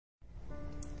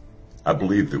I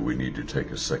believe that we need to take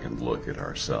a second look at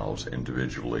ourselves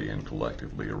individually and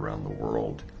collectively around the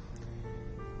world,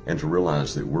 and to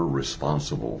realize that we're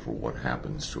responsible for what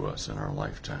happens to us in our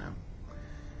lifetime.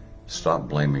 Stop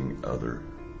blaming other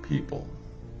people.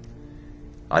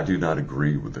 I do not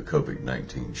agree with the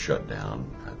COVID-19 shutdown.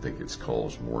 I think it's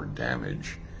caused more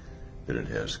damage than it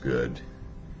has good.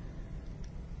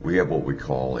 We have what we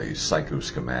call a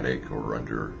psychosomatic, or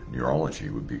under neurology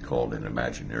would be called an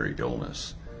imaginary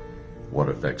illness. What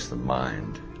affects the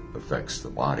mind affects the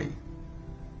body.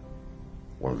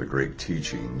 One of the great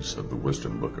teachings of the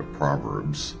wisdom book of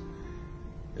Proverbs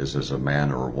is, as a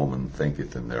man or a woman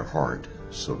thinketh in their heart,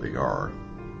 so they are.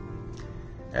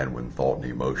 And when thought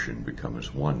and emotion become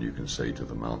as one, you can say to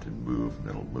the mountain, move, and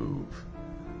it'll move.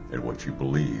 And what you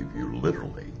believe, you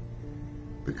literally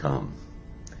become.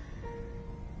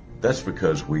 That's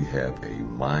because we have a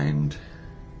mind,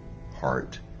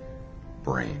 heart,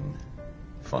 brain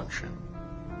function.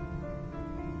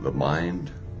 The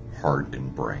mind, heart,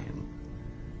 and brain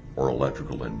are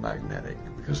electrical and magnetic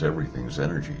because everything's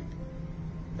energy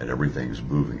and everything's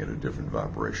moving at a different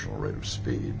vibrational rate of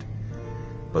speed.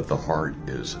 But the heart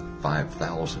is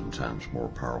 5,000 times more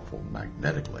powerful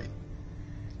magnetically,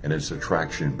 and its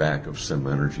attraction back of some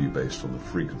energy based on the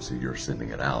frequency you're sending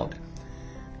it out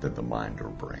than the mind or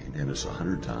brain, and it's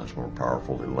 100 times more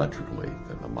powerful electrically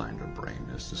than the mind or brain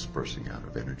is dispersing out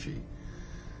of energy.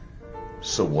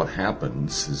 So what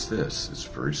happens is this. It's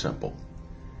very simple.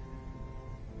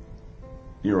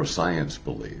 Neuroscience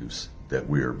believes that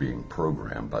we are being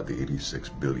programmed by the 86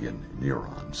 billion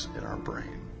neurons in our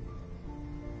brain.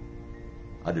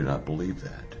 I do not believe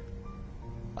that.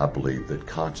 I believe that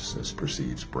consciousness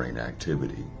precedes brain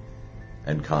activity,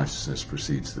 and consciousness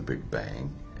precedes the Big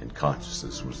Bang, and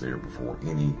consciousness was there before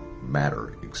any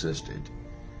matter existed.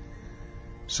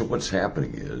 So what's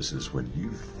happening is when you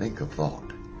think a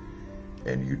thought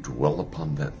and you dwell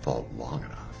upon that thought long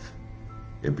enough,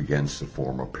 it begins to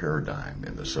form a paradigm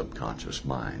in the subconscious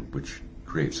mind, which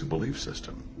creates a belief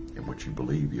system, and what you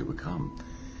believe you become.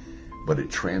 But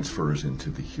it transfers into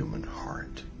the human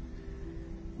heart.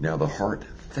 Now the heart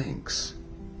thinks,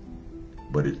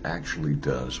 but it actually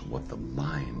does what the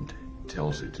mind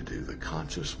tells it to do, the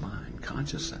conscious mind,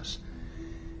 consciousness.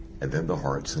 And then the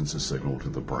heart sends a signal to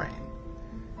the brain.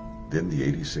 Then the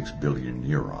 86 billion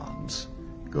neurons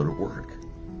go to work,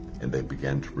 and they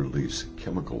begin to release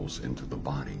chemicals into the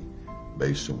body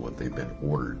based on what they've been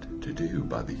ordered to do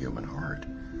by the human heart.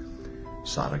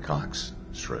 Cytotoxics,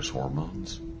 stress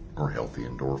hormones, or healthy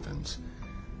endorphins,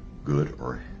 good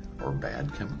or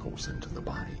bad chemicals into the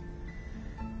body.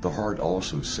 The heart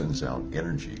also sends out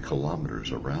energy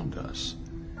kilometers around us,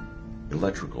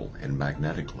 electrical and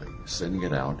magnetically, sending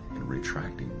it out and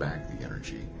retracting back the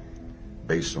energy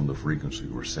based on the frequency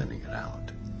we're sending it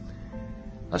out.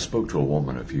 I spoke to a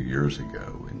woman a few years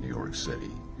ago in New York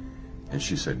City, and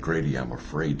she said, Grady, I'm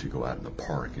afraid to go out in the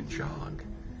park and jog.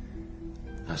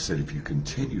 I said, if you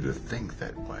continue to think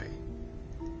that way,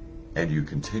 and you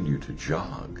continue to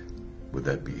jog with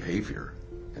that behavior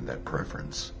and that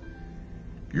preference,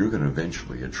 you're going to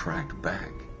eventually attract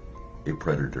back a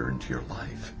predator into your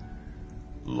life.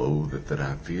 Lo, that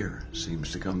I fear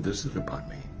seems to come visit upon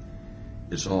me.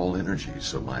 It's all energy,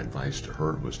 so my advice to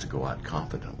her was to go out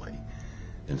confidently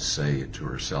and say it to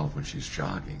herself when she's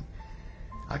jogging.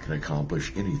 I can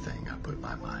accomplish anything I put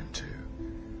my mind to.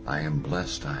 I am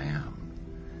blessed, I am.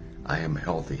 I am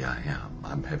healthy, I am.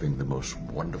 I'm having the most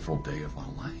wonderful day of my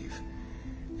life.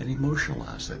 And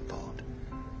emotionalize that thought.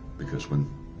 Because when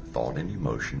thought and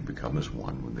emotion become as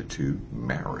one, when the two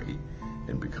marry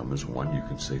and become as one, you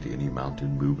can say to any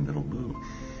mountain, move, and it'll move.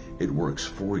 It works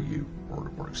for you or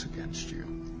it works against you.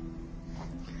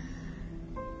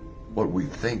 What we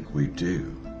think we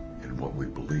do and what we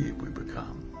believe we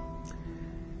become.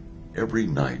 Every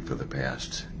night for the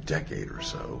past decade or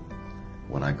so,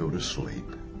 when I go to sleep,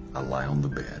 I lie on the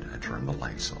bed, I turn the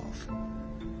lights off,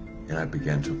 and I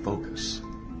begin to focus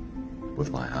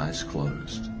with my eyes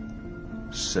closed,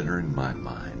 centering my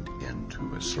mind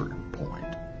into a certain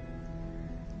point.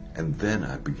 And then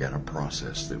I began a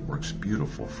process that works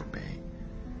beautiful for me.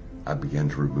 I began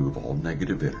to remove all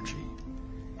negative energy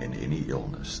and any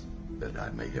illness that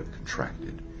I may have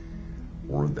contracted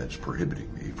or that's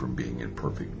prohibiting me from being in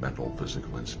perfect mental,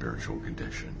 physical, and spiritual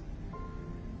condition.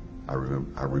 I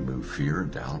remove fear,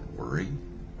 doubt, worry,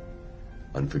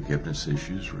 unforgiveness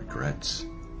issues, regrets.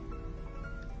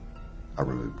 I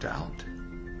remove doubt,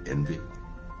 envy,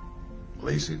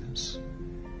 laziness.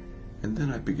 And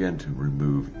then I began to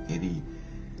remove any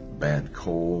bad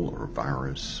cold or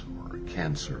virus or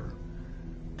cancer,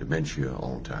 dementia,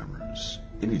 Alzheimer's,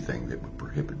 anything that would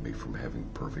prohibit me from having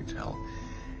perfect health.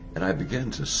 And I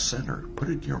began to center, put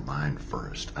it in your mind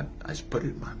first. I put it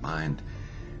in my mind,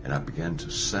 and I began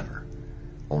to center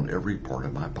on every part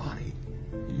of my body.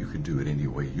 You can do it any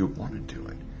way you want to do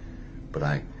it. But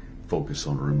I focus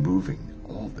on removing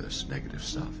all this negative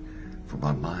stuff from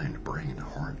my mind, brain,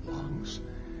 heart, lungs,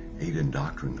 8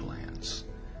 endocrine glands,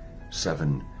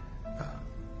 7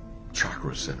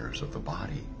 chakra centers of the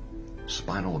body,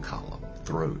 spinal column,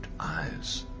 throat,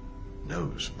 eyes,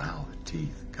 nose, mouth,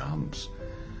 teeth, gums,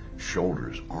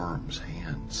 shoulders, arms,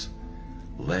 hands,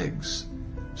 legs,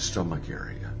 stomach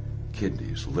area,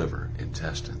 kidneys, liver,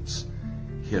 intestines,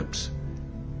 hips,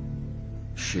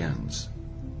 shins,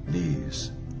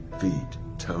 knees, feet,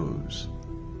 toes,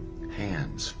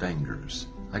 hands, fingers.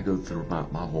 I go through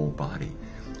my whole body,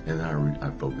 and then I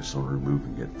focus on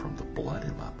removing it from the blood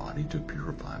in my body to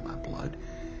purify my blood,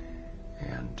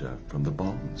 and from the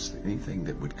bones, anything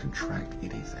that would contract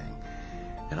anything.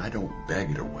 And I don't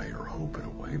beg it away or hope it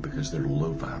away, because they're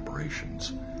low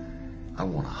vibrations. I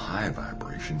want a high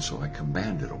vibration, so I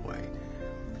command it away.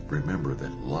 Remember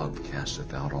that love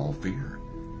casteth out all fear.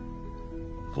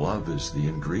 Love is the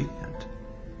ingredient.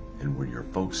 And when you're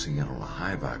focusing in on a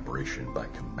high vibration by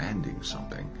commanding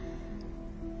something,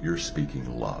 you're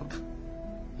speaking love.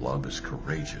 Love is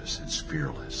courageous, it's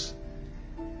fearless.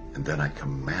 And then I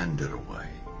command it away.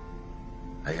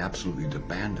 I absolutely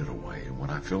demand it away. And when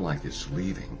I feel like it's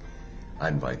leaving, I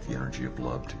invite the energy of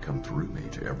love to come through me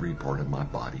to every part of my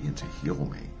body and to heal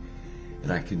me.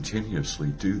 And I continuously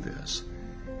do this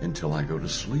until I go to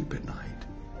sleep at night.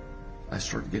 I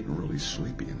start getting really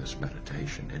sleepy in this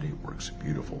meditation, and it works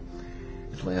beautiful.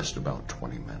 It lasts about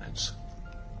 20 minutes.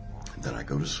 And then I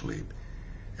go to sleep.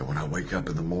 And when I wake up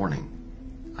in the morning,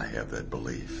 I have that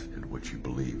belief. And what you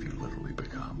believe, you literally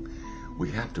become. We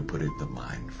have to put it in the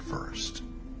mind first.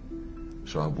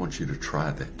 So I want you to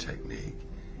try that technique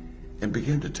and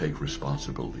begin to take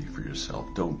responsibility for yourself.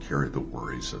 Don't carry the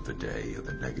worries of the day or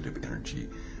the negative energy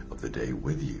of the day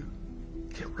with you.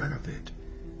 Get rid of it.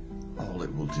 All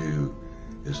it will do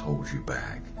is hold you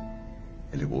back,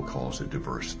 and it will cause a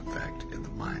diverse effect in the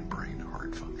mind, brain,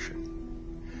 heart function.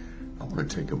 I want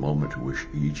to take a moment to wish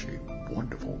each a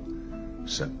wonderful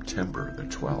September the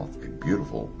 12th, a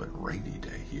beautiful but rainy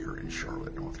day here in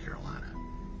Charlotte, North Carolina.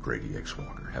 Grady X.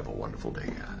 Walker. Have a wonderful day,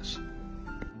 guys.